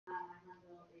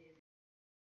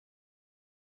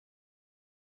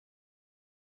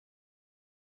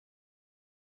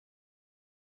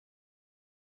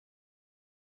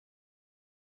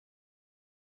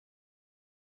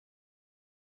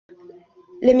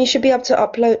Lim, you should be able to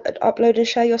upload and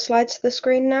share your slides to the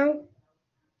screen now.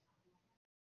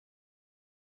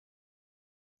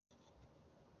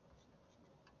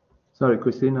 Sorry,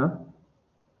 Christina?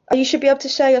 You should be able to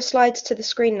share your slides to the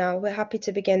screen now. We're happy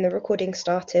to begin. The recording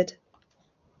started.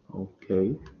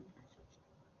 Okay.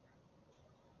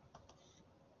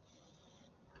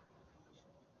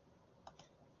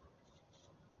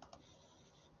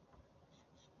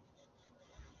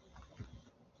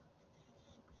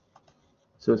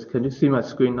 So can you see my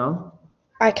screen now?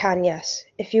 I can, yes.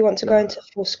 If you want to go into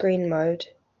full screen mode.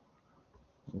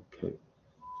 Okay.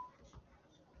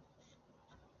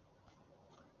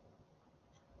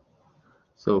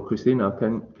 So Christina,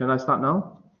 can I start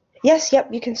now? Yes,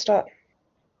 yep, you can start.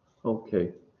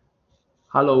 Okay.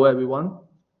 Hello, everyone.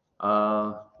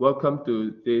 Welcome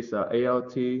to this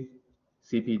ALT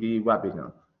CPD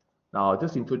webinar. Now, I'll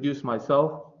just introduce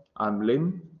myself. I'm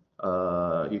Lim.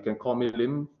 You can call me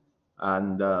Lim,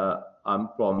 and I'm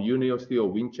from University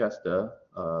of Winchester,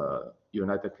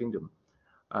 United Kingdom.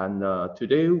 And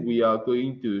today we are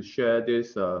going to share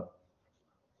this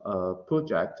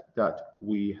project that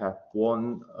we have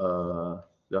won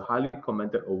the highly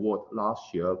commended award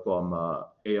last year from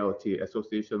ALT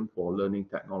Association for Learning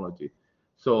Technology.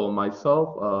 So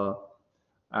myself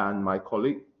and my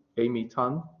colleague Amy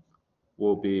Tan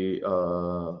will be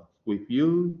with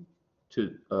you.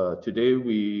 Today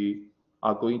we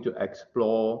are going to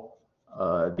explore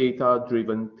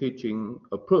data-driven teaching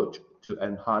approach to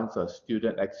enhance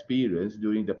student experience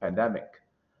during the pandemic.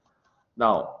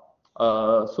 Now,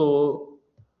 so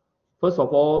first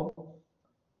of all,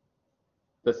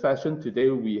 the session today,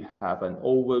 we have an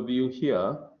overview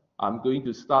here. I'm going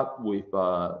to start with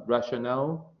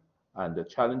rationale and the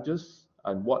challenges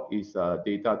and what is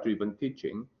data-driven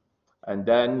teaching. And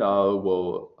then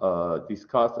we'll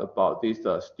discuss about this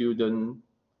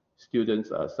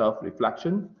students'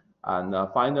 self-reflection. And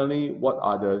finally, what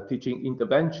are the teaching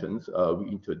interventions we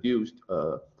introduced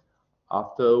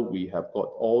after we have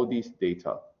got all this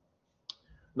data.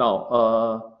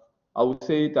 Now, I would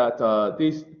say that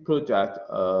this project,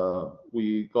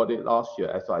 we got it last year,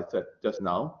 as I said just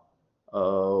now.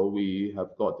 We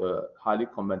have got a highly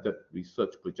commended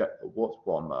research project award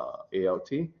from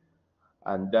ALT.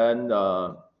 And then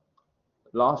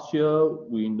last year,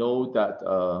 we know that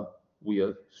we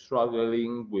are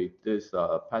struggling with this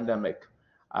pandemic.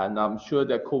 And I'm sure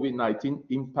that COVID-19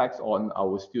 impacts on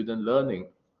our student learning.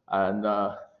 And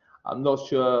I'm not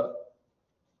sure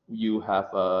you have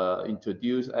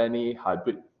introduced any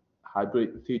hybrid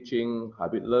teaching,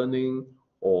 hybrid learning,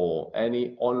 or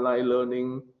any online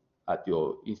learning at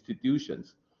your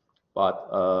institutions. But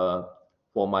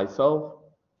for myself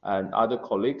and other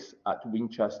colleagues at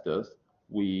Winchester,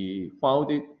 we found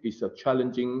it is a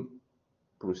challenging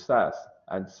process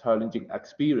and challenging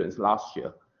experience last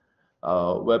year,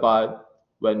 whereby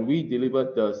when we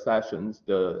delivered the sessions,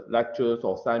 the lectures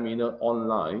or seminar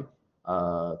online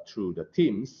through the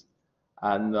Teams,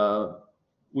 and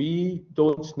we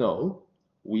don't know,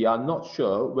 we are not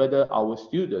sure whether our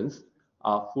students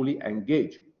are fully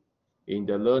engaged in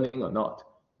the learning or not,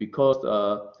 because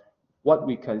what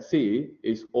we can see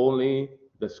is only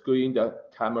the screen, the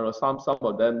camera. Some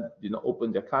of them did not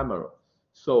open their camera.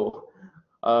 So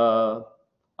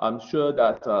I'm sure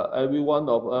that every one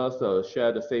of us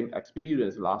shared the same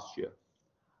experience last year.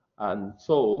 And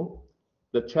so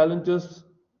the challenges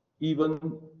even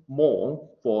more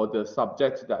for the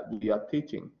subjects that we are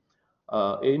teaching.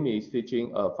 Amy is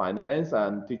teaching finance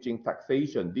and teaching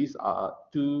taxation. These are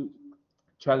two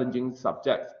challenging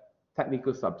subjects,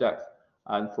 technical subjects.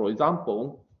 And for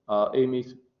example,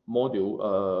 Amy's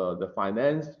module, the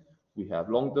finance, we have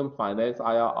long-term finance,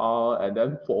 IRR, and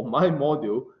then for my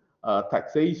module,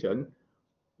 taxation,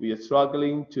 we are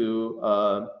struggling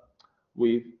to,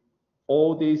 with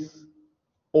all this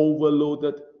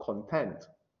overloaded content.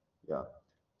 Yeah.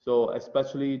 So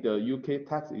especially the UK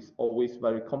tax is always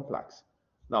very complex.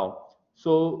 Now,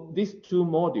 so these two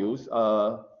modules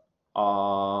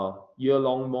are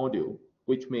year-long module,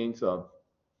 which means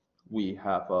we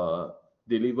have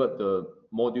delivered the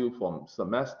module from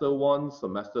semester 1,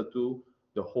 semester 2,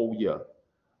 the whole year.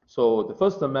 So the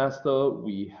first semester,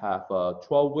 we have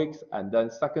 12 weeks, and then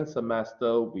second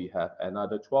semester, we have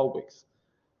another 12 weeks.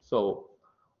 So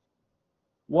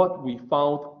what we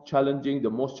found challenging, the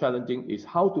most challenging, is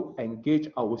how to engage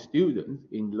our students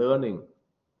in learning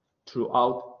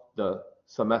throughout the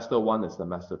semester 1 and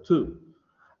semester 2.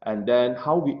 And then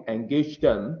how we engage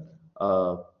them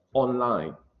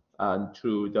online and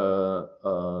through the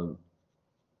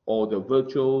or the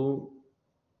virtual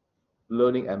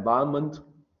learning environment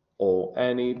or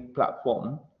any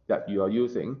platform that you are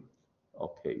using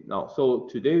Okay, now, so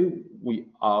today we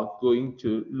are going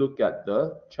to look at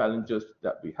the challenges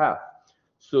that we have.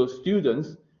 So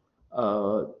students,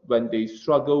 when they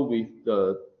struggle with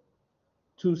the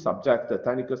two subjects, the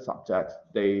technical subjects,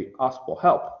 they ask for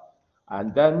help.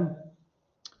 And then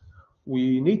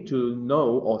we need to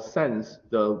know or sense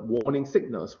the warning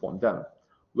signals from them,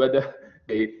 whether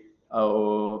they,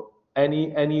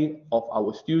 any of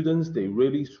our students, they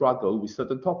really struggle with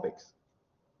certain topics.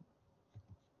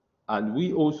 And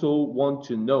we also want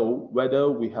to know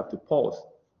whether we have to pause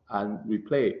and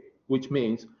replay, which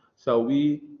means, so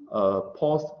we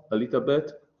pause a little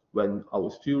bit when our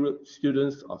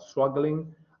students are struggling,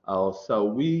 so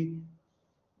we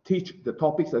teach the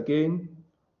topics again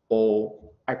or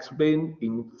explain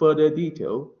in further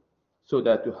detail so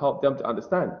that to help them to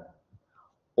understand.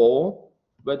 Or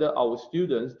whether our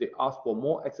students, they ask for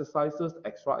more exercises,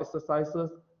 extra exercises,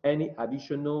 any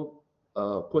additional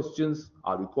questions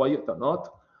are required or not,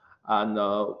 and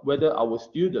whether our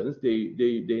students,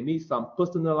 they need some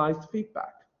personalized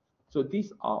feedback. So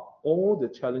these are all the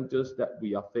challenges that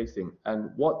we are facing, and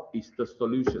what is the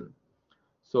solution?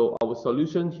 So our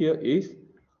solution here is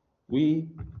we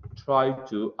try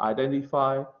to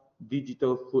identify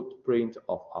digital footprint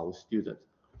of our students.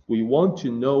 We want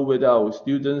to know whether our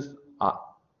students are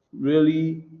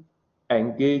really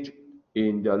engaged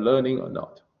in their learning or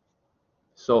not.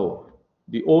 So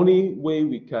the only way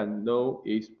we can know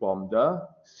is from the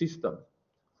system,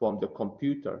 from the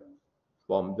computer,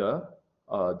 from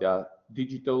their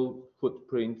digital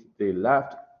footprint they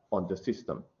left on the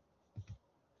system.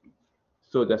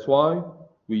 So that's why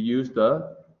we use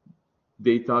the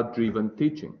data-driven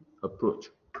teaching approach.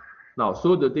 Now,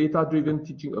 so the data-driven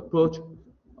teaching approach,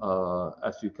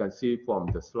 as you can see from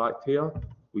the slide here,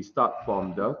 we start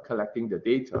from the collecting the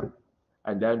data,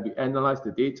 and then we analyze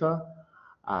the data,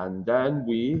 and then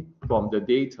we, from the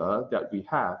data that we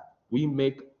have, we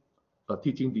make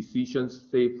teaching decisions.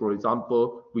 Say, for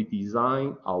example, we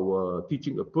design our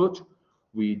teaching approach,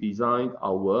 we design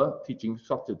our teaching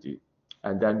strategy,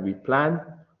 and then we plan,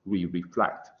 we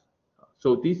reflect.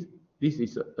 So this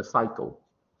is a cycle.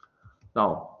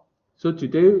 Now, so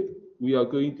today we are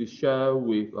going to share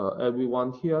with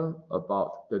everyone here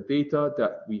about the data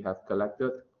that we have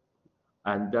collected,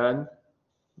 and then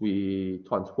we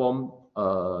transform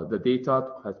the data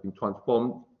has been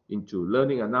transformed into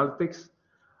learning analytics,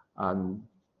 and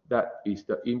that is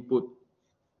the input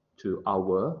to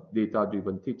our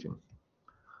data-driven teaching.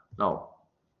 Now,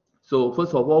 so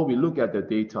first of all, we look at the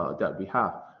data that we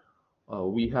have.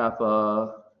 We have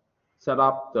set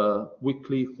up the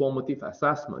weekly formative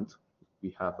assessment.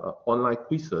 We have online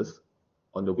quizzes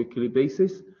on the weekly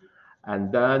basis.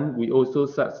 And then we also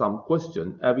set some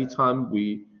questions. Every time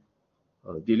we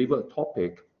deliver a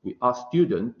topic, we ask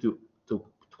students to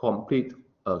complete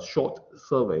a short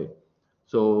survey.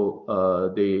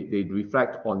 So they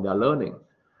reflect on their learning,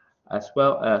 as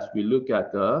well as we look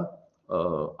at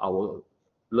our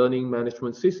learning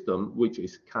management system, which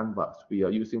is Canvas. We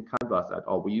are using Canvas at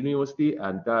our university,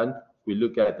 and then we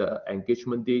look at the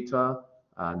engagement data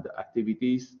and the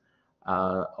activities.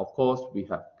 Of course, we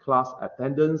have class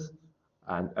attendance,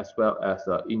 and as well as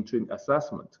interim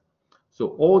assessment.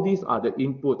 So all these are the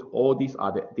input, all these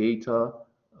are the data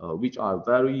which are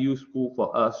very useful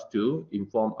for us to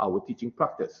inform our teaching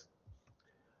practice.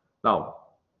 Now,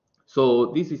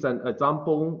 so this is an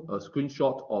example, a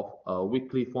screenshot of a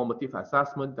weekly formative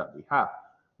assessment that we have.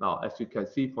 Now, as you can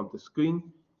see from the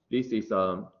screen, this is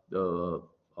the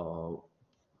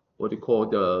what they call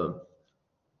the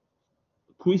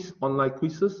quiz, online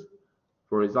quizzes.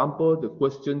 For example, the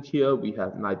question here, we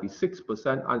have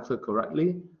 96% answer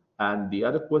correctly, and the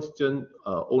other question,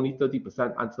 only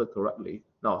 30% answer correctly.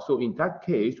 Now, so in that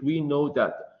case, we know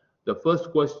that the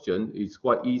first question is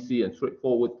quite easy and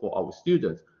straightforward for our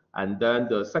students. And then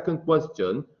the second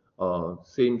question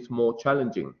seems more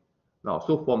challenging. Now,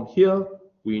 so from here,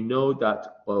 we know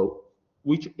that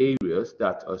which areas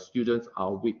that students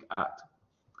are weak at.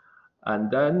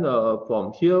 And then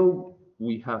from here,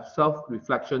 we have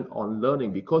self-reflection on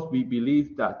learning, because we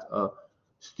believe that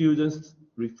students'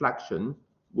 reflection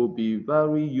will be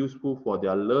very useful for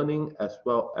their learning, as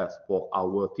well as for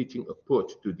our teaching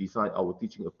approach, to design our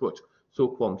teaching approach.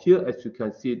 So from here, as you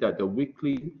can see that the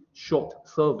weekly short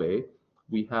survey,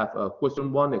 we have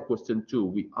question 1 and question 2.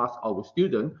 We ask our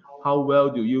student, how well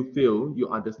do you feel you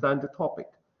understand the topic?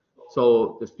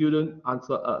 So the student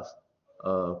answer us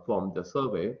from the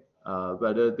survey,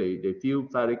 whether they feel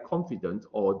very confident,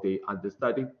 or they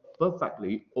understand it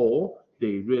perfectly, or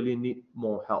they really need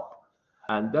more help.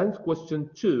 And then question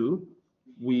 2,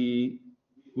 we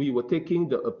we were taking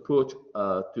the approach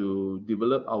to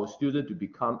develop our students to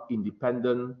become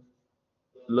independent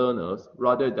learners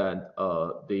rather than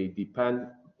they depend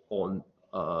on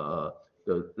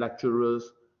the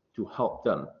lecturers to help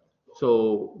them.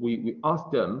 So we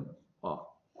asked them,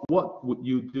 what would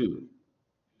you do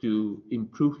to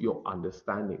improve your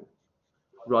understanding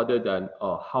rather than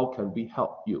how can we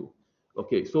help you?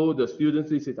 Okay, so the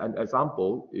students, this is an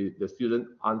example. The student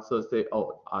answers say,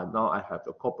 oh, now I have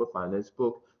the corporate finance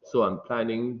book, so I'm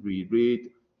planning reread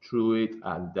through it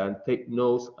and then take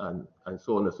notes and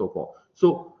so on and so forth.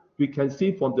 So we can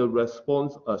see from the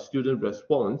response, student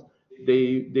response,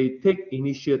 they take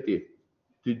initiative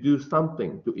to do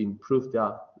something to improve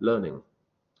their learning.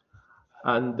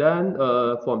 And then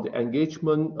from the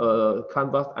engagement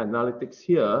Canvas analytics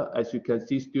here, as you can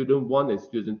see, student 1 and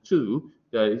student 2,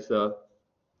 there is a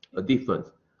difference.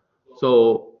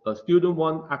 So student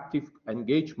 1 active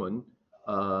engagement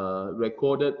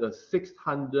recorded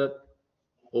 600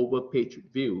 over page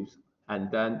views and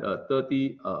then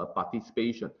 30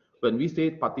 participation. When we say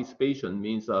participation,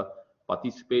 means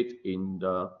participate in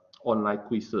the online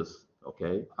quizzes,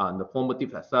 okay, and the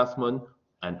formative assessment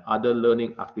and other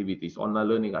learning activities, online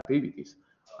learning activities.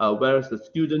 Whereas the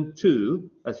student 2,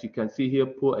 as you can see here,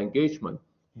 poor engagement,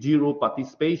 0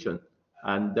 participation,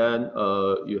 and then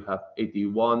you have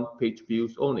 81 page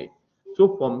views only.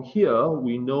 So from here,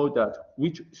 we know that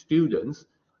which students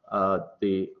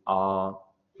they are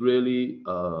really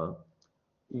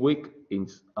weak in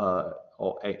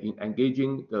or in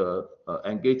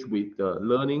engage with the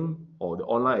learning or the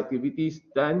online activities,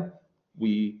 then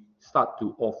we start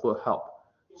to offer help.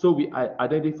 So we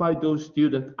identify those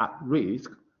students at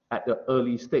risk at the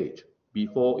early stage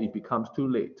before it becomes too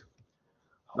late.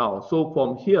 Now, so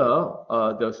from here,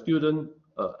 the student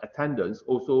attendance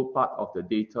also part of the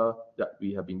data that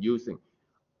we have been using.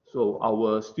 So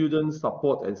our student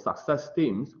support and success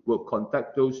teams will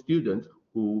contact those students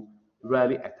who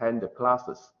rarely attend the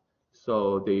classes.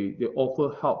 So they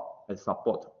offer help and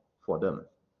support for them.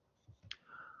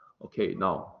 Okay,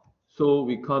 now, so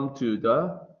we come to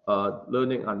the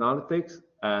learning analytics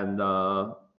and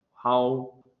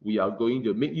how we are going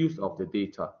to make use of the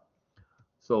data.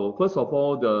 So first of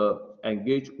all,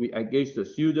 we engage the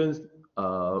students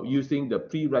using the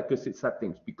prerequisite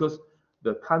settings because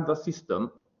the Canvas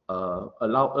system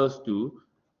allow us to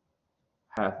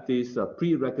have this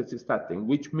prerequisite setting,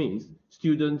 which means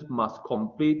students must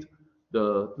complete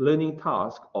the learning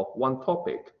task of one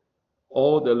topic,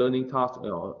 all the learning tasks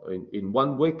in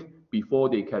 1 week before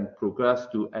they can progress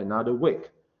to another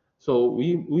week. So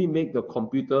we make the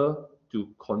computer to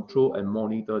control and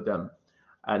monitor them.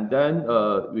 And then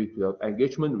with the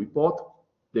engagement report,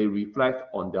 they reflect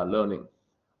on their learning.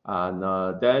 And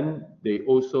then they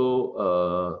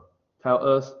also tell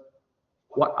us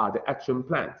what are the action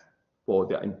plans for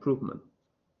their improvement,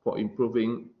 for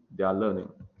improving their learning.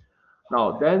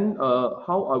 Now, then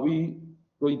how are we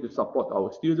going to support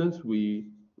our students? We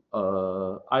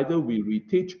either we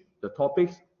reteach the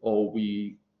topics or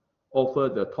we offer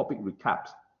the topic recaps.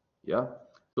 Yeah.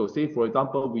 So say, for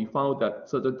example, we found that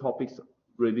certain topics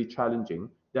really challenging,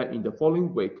 then in the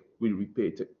following week, we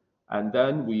repeat it. And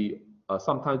then we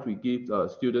sometimes we give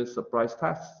students surprise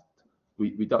tests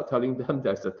without telling them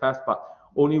there's a test, but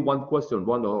only one question,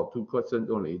 1 or 2 questions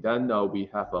only. Then we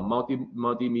have a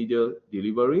multimedia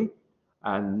delivery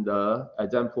and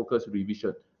exam-focused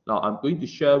revision. Now, I'm going to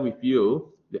share with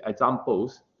you the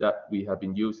examples that we have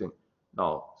been using.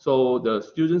 Now, so the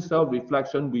student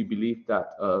self-reflection, we believe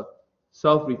that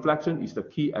self-reflection is the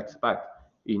key aspect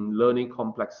in learning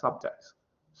complex subjects.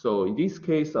 So in this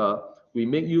case, we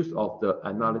make use of the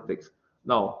analytics.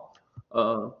 Now,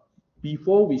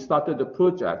 before we started the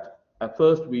project, at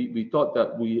first we thought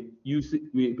that we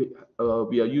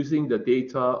are using the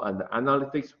data and the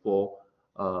analytics for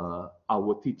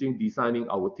our teaching, designing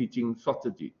our teaching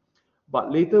strategy.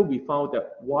 But later we found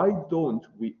that why don't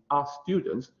we ask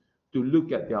students to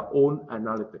look at their own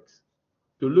analytics,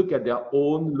 to look at their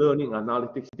own learning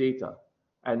analytics data,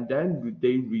 and then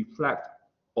they reflect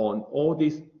on all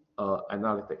these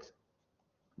analytics.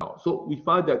 Now, so we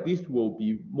find that this will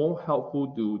be more helpful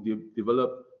to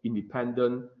develop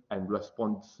independent and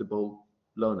responsible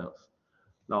learners.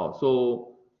 Now,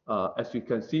 so as you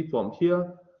can see from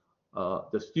here,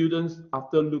 the students,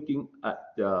 after looking at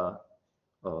the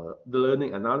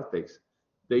learning analytics,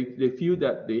 they feel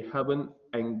that they haven't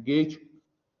engaged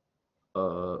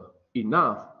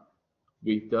enough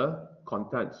with the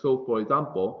content. So for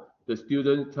example, the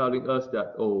student telling us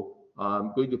that, oh,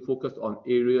 I'm going to focus on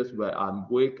areas where I'm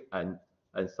weak and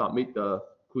submit the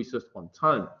quizzes on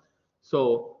time.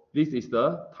 So this is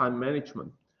the time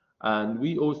management. And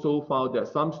we also found that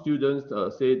some students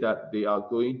say that they are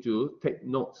going to take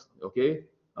notes, okay?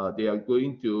 They are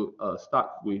going to start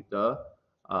with the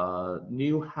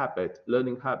new habit,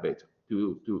 learning habit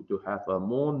to have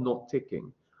more note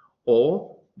taking.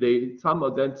 Or some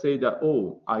of them say that,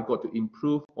 oh, I got to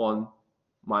improve on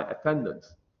my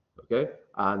attendance, okay?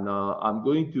 And I'm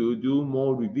going to do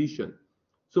more revision.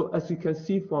 So as you can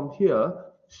see from here,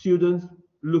 students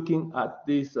looking at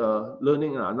this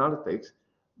learning and analytics,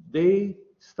 they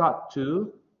start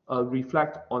to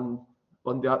reflect on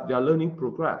their learning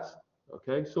progress.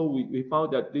 Okay, so we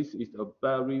found that this is a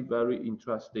very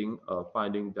interesting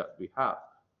finding that we have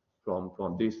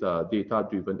from this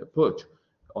data-driven approach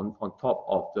on top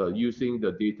of the using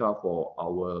the data for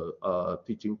our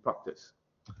teaching practice.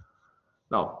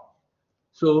 Now,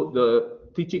 so the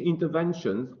teaching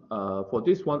interventions, for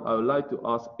this one, I would like to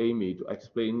ask Amy to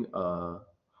explain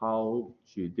how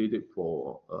she did it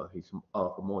for her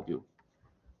module.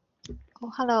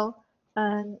 Oh, hello.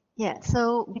 Yeah,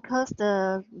 so because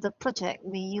the project,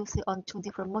 we use it on 2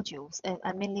 different modules, and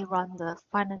I mainly run the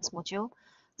finance module.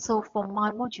 So for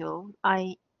my module,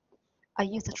 I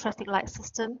use the traffic light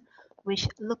system, which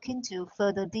look into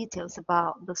further details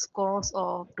about the scores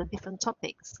of the different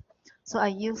topics. So I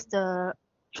use the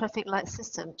traffic light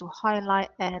system to highlight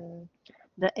and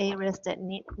the areas that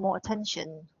need more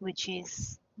attention, which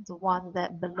is the one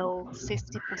that below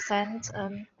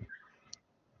 50%.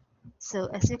 So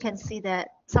as you can see that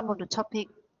some of the topic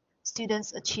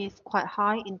students achieve quite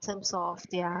high in terms of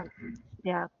their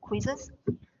quizzes.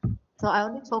 So I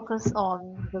only focus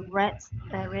on the red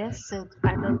areas, so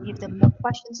either give them more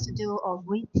questions to do or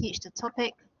reteach the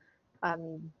topic,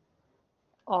 um,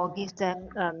 or give them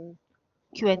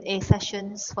Q&A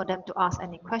sessions for them to ask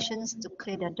any questions to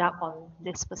clear their doubt on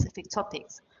these specific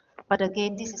topics. But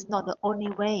again, this is not the only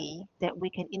way that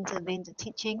we can intervene the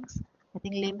teachings. I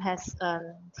think Lim has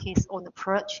his own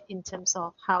approach in terms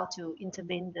of how to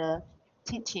intervene the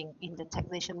teaching in the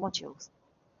taxation modules.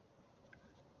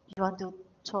 You want to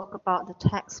talk about the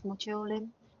tax module,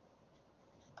 Lim?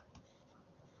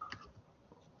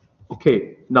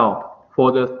 Okay, now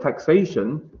for the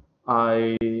taxation,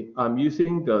 I'm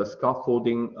using the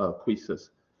scaffolding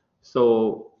quizzes.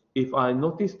 So if I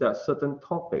notice that certain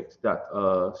topics that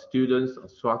students are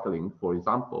struggling, for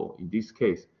example, in this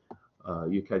case,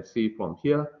 you can see from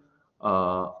here,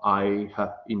 I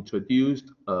have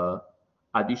introduced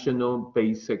additional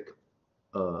basic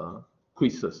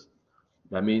quizzes.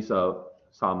 That means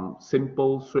some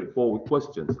simple, straightforward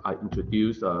questions I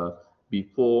introduce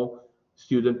before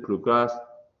student progress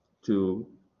to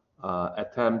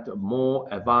attempt more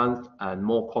advanced and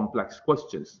more complex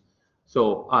questions.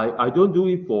 So I don't do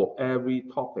it for every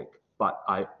topic, but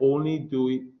I only do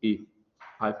it if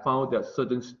I found that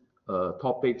certain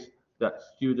topics that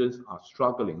students are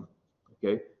struggling.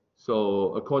 Okay,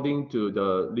 so according to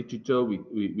the literature,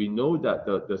 we know that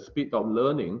the speed of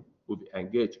learning would be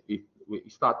engaged if we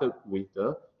started with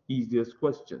the easiest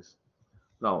questions.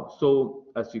 Now, so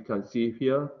as you can see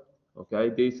here, okay,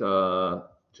 these are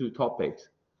 2 topics,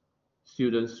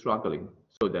 students struggling.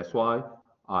 So that's why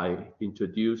I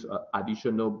introduce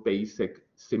additional basic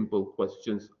simple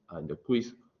questions and the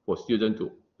quiz for students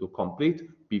to complete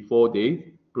before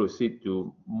they proceed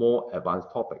to more advanced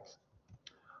topics.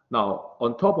 Now,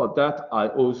 on top of that, I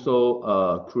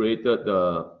also created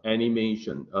the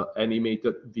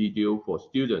animated video for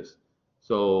students.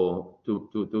 So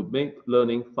to make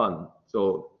learning fun,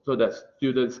 so that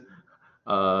students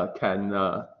can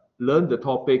learn the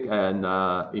topic and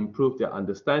improve their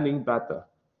understanding better,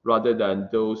 rather than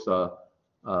those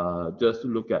just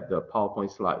look at the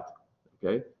PowerPoint slide.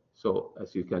 Okay, so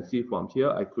as you can see from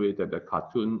here, I created a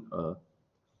cartoon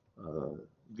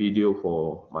video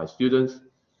for my students.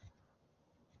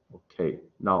 Okay,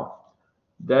 now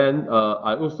then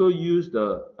I also use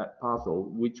the puzzle,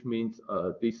 which means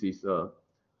this is a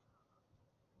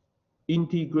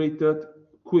integrated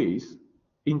quiz,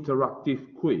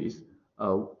 interactive quiz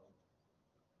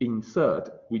insert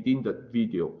within the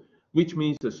video, which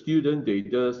means the student, they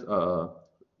just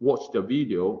watch the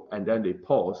video and then they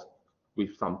pause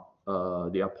with some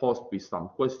they are paused with some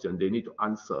question they need to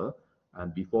answer,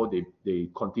 and before they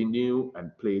continue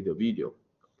and play the video.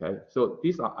 Okay, so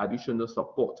these are additional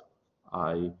support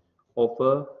I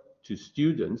offer to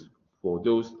students for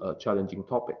those challenging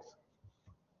topics.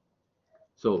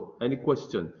 So any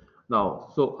question? Now,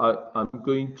 so I'm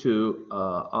going to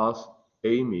ask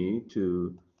Amy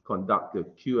to conduct the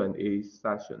Q&A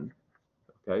session.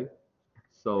 Okay,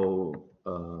 so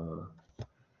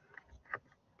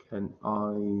can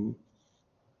I?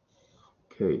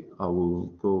 Okay, I will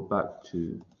go back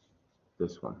to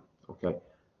this one. Okay,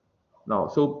 Now,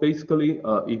 so basically,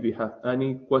 if you have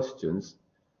any questions,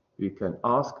 you can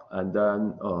ask and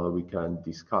then we can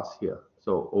discuss here.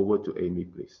 So over to Amy,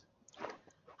 please.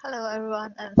 Hello,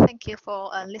 everyone, and thank you for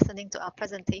listening to our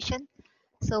presentation.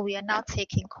 So we are now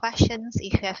taking questions.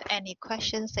 If you have any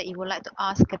questions that you would like to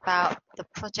ask about the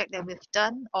project that we've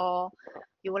done, or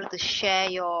you would like to share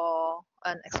your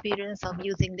experience of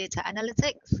using data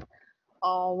analytics,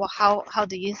 or how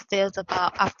do you feel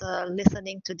about after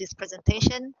listening to this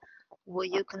presentation? Will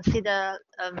you consider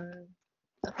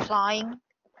applying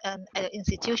at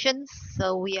institutions?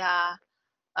 So we are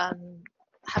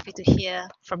happy to hear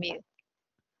from you.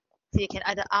 So you can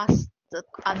either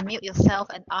unmute yourself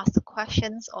and ask the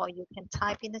questions, or you can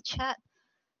type in the chat.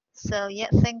 So yeah,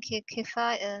 thank you,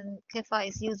 Kifa. And Kifa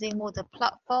is using Moodle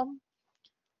platform.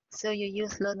 So you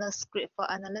use learner script for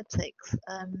analytics.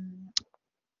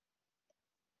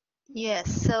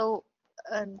 Yes. So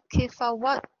Kifa,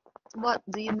 what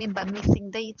do you mean by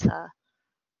missing data?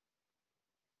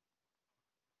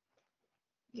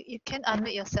 You can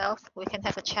unmute yourself. We can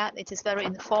have a chat. It is very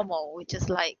informal. We just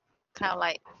like kind of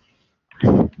like.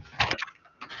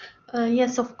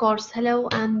 Yes, of course. Hello,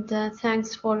 and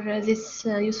thanks for this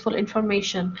useful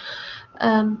information.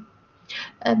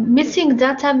 Missing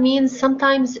data means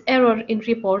sometimes error in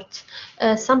report.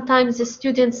 Sometimes the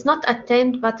students not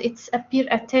attend, but it's appear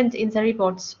attend in the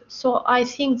reports. So I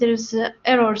think there's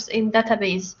errors in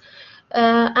database.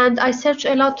 And I search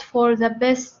a lot for the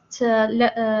best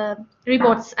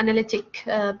reports analytic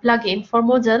plugin for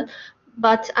Moodle,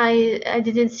 but I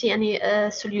didn't see any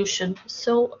solution.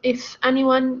 So if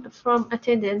anyone from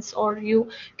attendance or you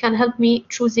can help me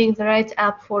choosing the right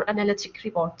app for analytic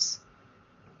reports.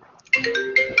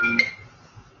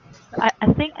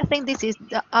 I think this is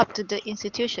up to the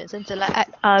institutions. And so like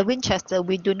at Winchester,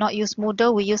 we do not use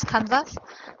Moodle, we use Canvas.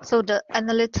 So the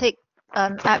analytic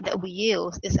app that we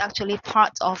use is actually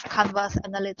part of Canvas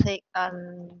analytic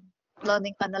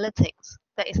learning analytics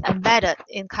that is embedded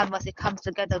in Canvas. It comes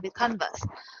together with Canvas.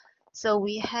 So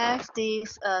we have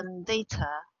this data.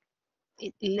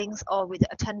 It links all with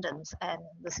the attendance and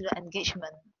the student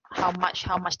engagement, how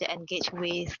much they engage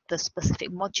with the specific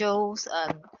modules.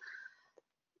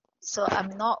 So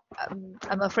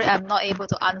I'm afraid I'm not able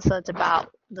to answer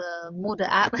about the Moodle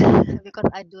app because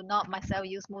I do not myself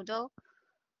use Moodle.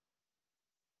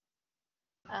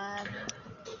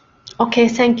 Okay,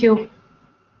 thank you.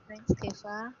 Thanks,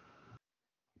 Kifa.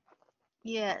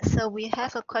 Yeah, so we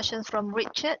have a question from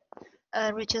Richard.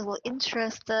 Richard was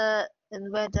interested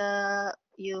in whether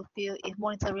you feel if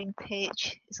monitoring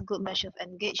page is a good measure of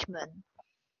engagement.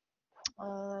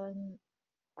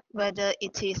 Whether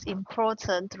it is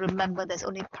important to remember there's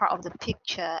only part of the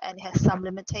picture and it has some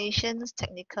limitations,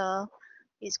 technical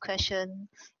is question.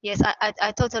 Yes,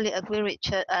 I totally agree,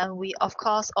 Richard. We of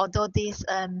course, although this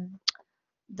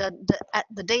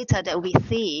the data that we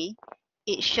see,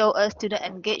 it shows us student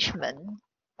engagement,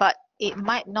 but it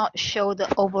might not show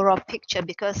the overall picture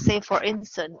because, say for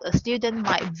instance, a student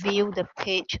might view the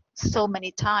page so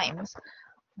many times,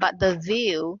 but the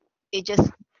view it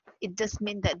just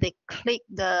means that they click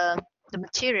the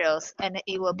materials and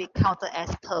it will be counted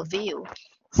as per view.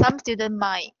 Some students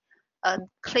might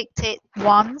click it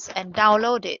once and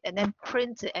download it and then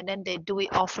print it and then they do it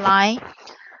offline.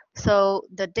 So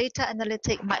the data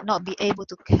analytic might not be able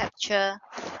to capture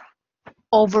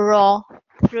overall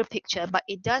through picture, but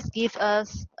it does give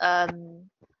us a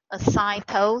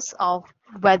signpost of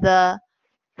whether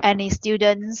any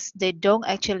students they don't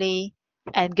actually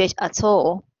engage at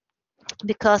all.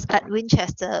 Because at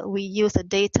Winchester we use the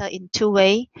data in two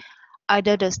ways.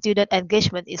 Either the student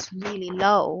engagement is really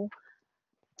low,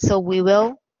 so we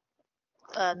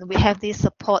have this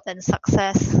support and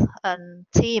success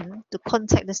team to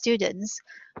contact the students.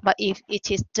 But if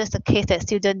it is just a case that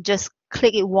students just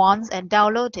click it once and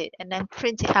download it and then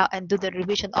print it out and do the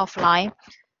revision offline,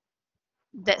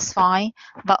 that's fine.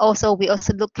 But also we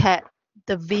also look at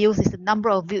the views. If the number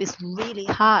of views is really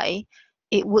high,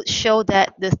 it would show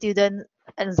that the student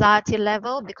anxiety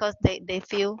level because they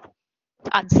feel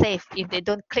unsafe if they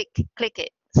don't click it.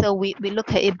 So we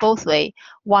look at it both way.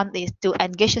 One is to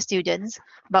engage the students,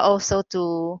 but also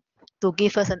to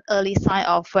give us an early sign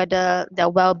of whether their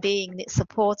well-being needs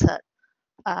supported.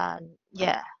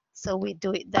 Yeah, so we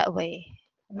do it that way.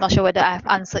 I'm not sure whether I've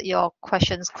answered your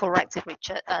questions correctly,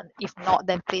 Richard, and if not,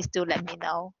 then please do let me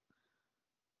know.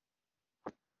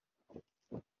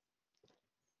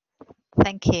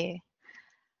 Thank you.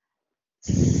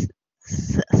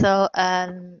 So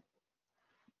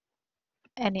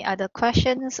any other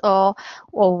questions, or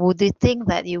would you think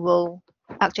that you will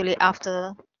actually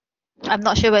after I'm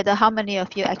not sure whether how many of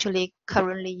you actually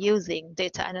currently using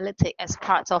data analytics as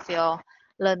part of your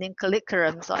learning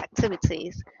curriculums or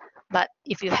activities. But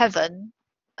if you haven't,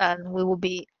 we will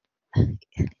be, we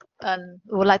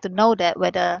would like to know that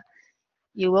whether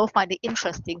you will find it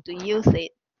interesting to use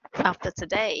it after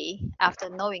today, after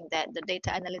knowing that the data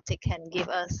analytics can give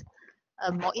us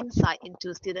more insight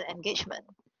into student engagement.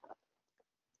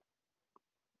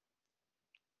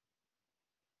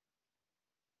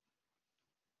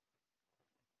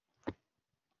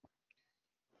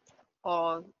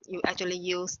 Or you actually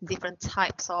use different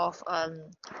types of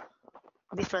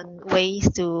different ways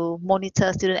to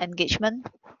monitor student engagement,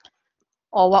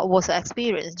 or what was the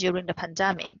experience during the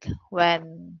pandemic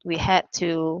when we had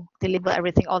to deliver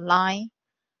everything online?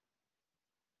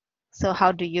 So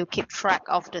how do you keep track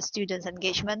of the students'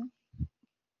 engagement?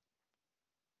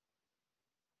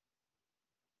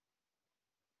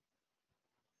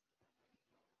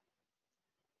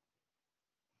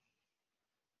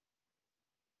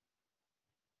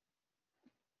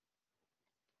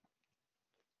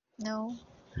 No.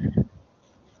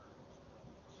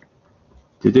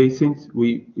 Today, since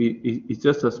it's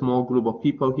just a small group of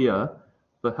people here,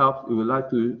 perhaps you would like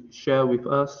to share with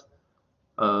us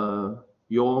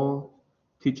your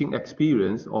teaching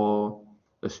experience or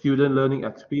a student learning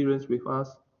experience with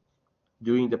us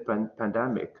during the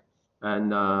pandemic.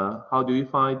 And how do you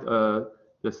find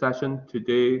the session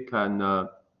today can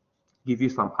give you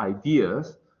some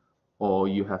ideas, or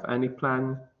you have any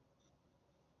plan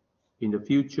in the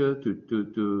future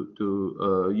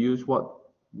to use what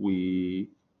we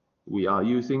are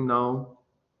using now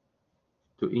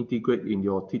to integrate in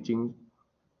your teaching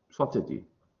strategy?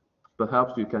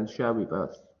 Perhaps you can share with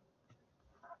us.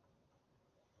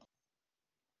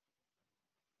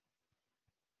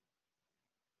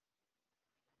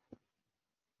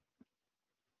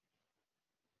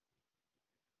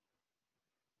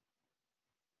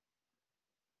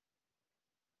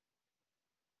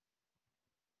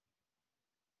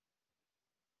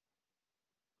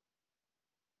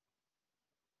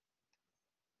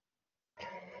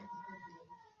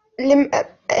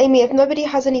 Amy, if nobody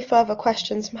has any further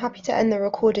questions, I'm happy to end the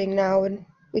recording now and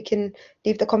we can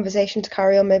leave the conversation to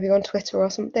carry on maybe on Twitter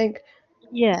or something.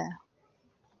 Yeah.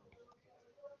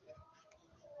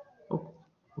 Oh,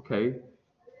 okay.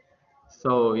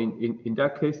 So in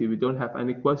that case, if you don't have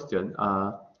any question,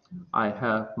 I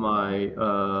have my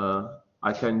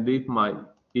I can leave my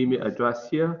email address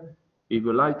here. If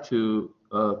you like to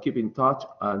keep in touch,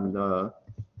 and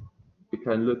you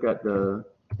can look at the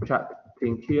chat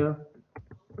thing here.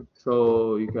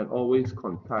 So you can always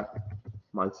contact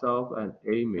myself and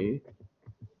Amy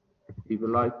if you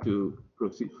like to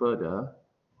proceed further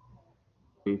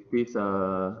with this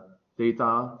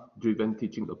data-driven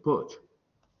teaching approach.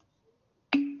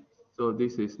 So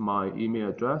this is my email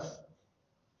address.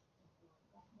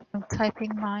 I'm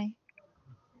typing my.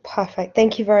 Perfect.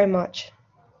 Thank you very much.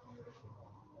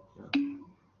 Okay.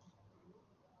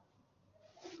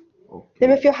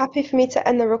 Lim, if you're happy for me to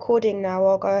end the recording now,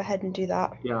 I'll go ahead and do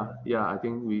that. Yeah, I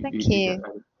think we Thank can you. end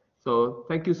it. So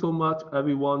thank you so much,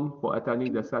 everyone, for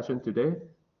attending the session today.